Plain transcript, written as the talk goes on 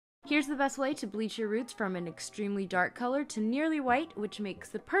Here's the best way to bleach your roots from an extremely dark color to nearly white, which makes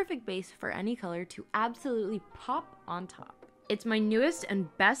the perfect base for any color to absolutely pop on top. It's my newest and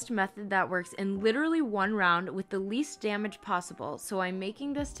best method that works in literally one round with the least damage possible, so I'm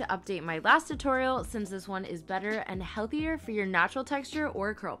making this to update my last tutorial since this one is better and healthier for your natural texture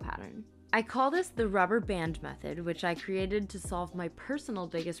or curl pattern. I call this the rubber band method, which I created to solve my personal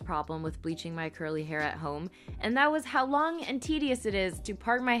biggest problem with bleaching my curly hair at home, and that was how long and tedious it is to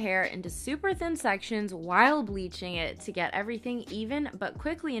part my hair into super thin sections while bleaching it to get everything even but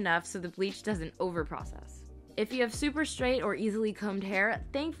quickly enough so the bleach doesn't overprocess. If you have super straight or easily combed hair,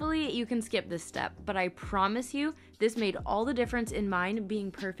 thankfully you can skip this step, but I promise you this made all the difference in mine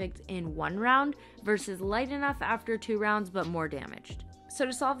being perfect in one round versus light enough after 2 rounds but more damaged. So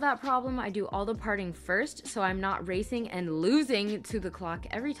to solve that problem, I do all the parting first so I'm not racing and losing to the clock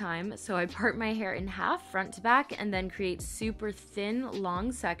every time, so I part my hair in half front to back and then create super thin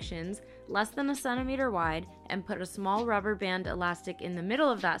long sections less than a centimeter wide and put a small rubber band elastic in the middle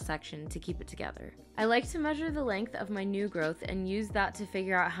of that section to keep it together. I like to measure the length of my new growth and use that to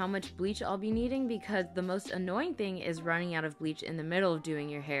figure out how much bleach I'll be needing because the most annoying thing is running out of bleach in the middle of doing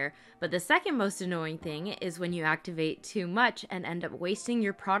your hair, but the second most annoying thing is when you activate too much and end up wasting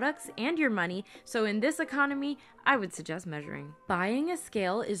your products and your money, so in this economy, I would suggest measuring. Buying a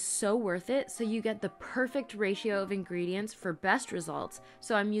scale is so worth it so you get the perfect ratio of ingredients for best results,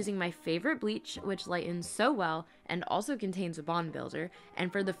 so I'm using my favorite bleach, which lightens so well and also contains a bond builder,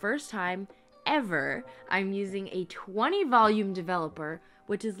 and for the first time ever, I'm using a 20 volume developer,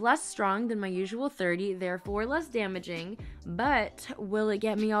 which is less strong than my usual 30, therefore less damaging, but will it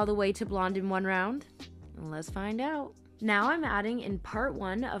get me all the way to blonde in one round? Let's find out. Now I'm adding in part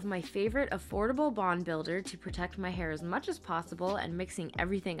 1 of my favorite affordable bond builder to protect my hair as much as possible and mixing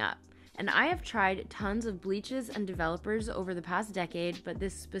everything up. And I have tried tons of bleaches and developers over the past decade, but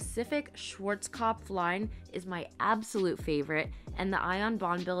this specific Schwarzkopf line is my absolute favorite, and the Ion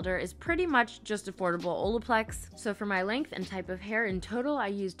Bond Builder is pretty much just affordable Olaplex. So for my length and type of hair in total, I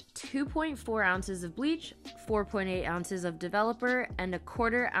used 2.4 ounces of bleach, 4.8 ounces of developer, and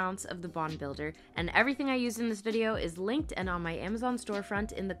 1/4 ounce of the Bond Builder. And everything I used in this video is linked and on my Amazon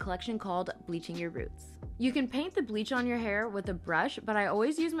storefront in the collection called Bleaching Your Roots. You can paint the bleach on your hair with a brush, but I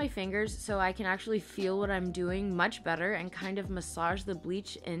always use my fingers so I can actually feel what I'm doing much better and kind of massage the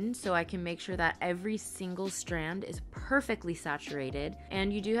bleach in so I can make sure that every single strand is perfectly saturated.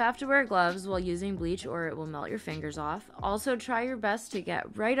 And you do have to wear gloves while using bleach or it will melt your fingers off. Also try your best to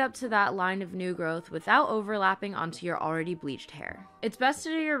get right up to that line of new growth without overlapping onto your already bleached hair. It's best to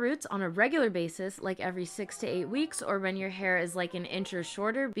do your roots on a regular basis, like every 6 to 8 weeks or when your hair is like an inch or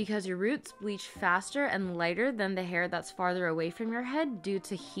shorter, because your roots bleach faster and lighter than the hair that's farther away from your head due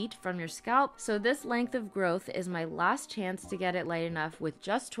to heat from your scalp. So this length of growth is my last chance to get it light enough with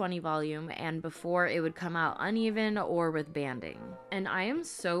just 20 volume and before it would come out uneven or with banding. And I am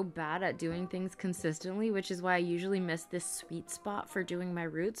so bad at doing things consistently, which is why I usually miss this sweet spot for doing my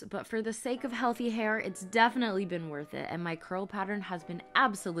roots, but for the sake of healthy hair, it's definitely been worth it and my curl pattern has been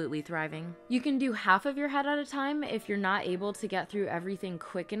absolutely thriving. You can do half of your head at a time if you're not able to get through everything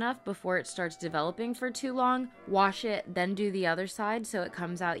quick enough before it starts developing for too long. Wash it, then do the other side so it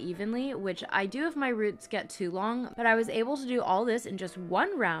comes out evenly, which I do if my roots get too long, but I was able to do all this in just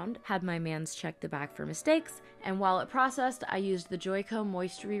one round, had my mans check the back for mistakes, and while it processed, I used the Joico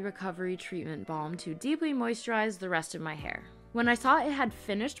Moisture Recovery Treatment Balm to deeply moisturize the rest of my hair. When I saw it had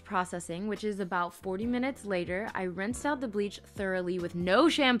finished processing, which is about 40 minutes later, I rinsed out the bleach thoroughly with no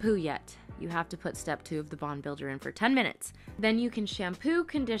shampoo yet. You have to put step 2 of the bond builder in for 10 minutes. Then you can shampoo,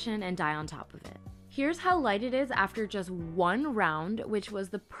 condition, and dye on top of it. Here's how light it is after just one round, which was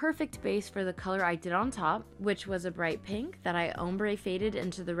the perfect base for the color I did on top, which was a bright pink that I ombre faded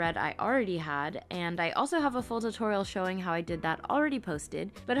into the red I already had, and I also have a full tutorial showing how I did that already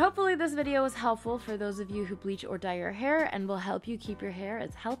posted. But hopefully this video was helpful for those of you who bleach or dye your hair and will help you keep your hair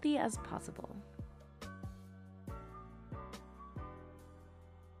as healthy as possible.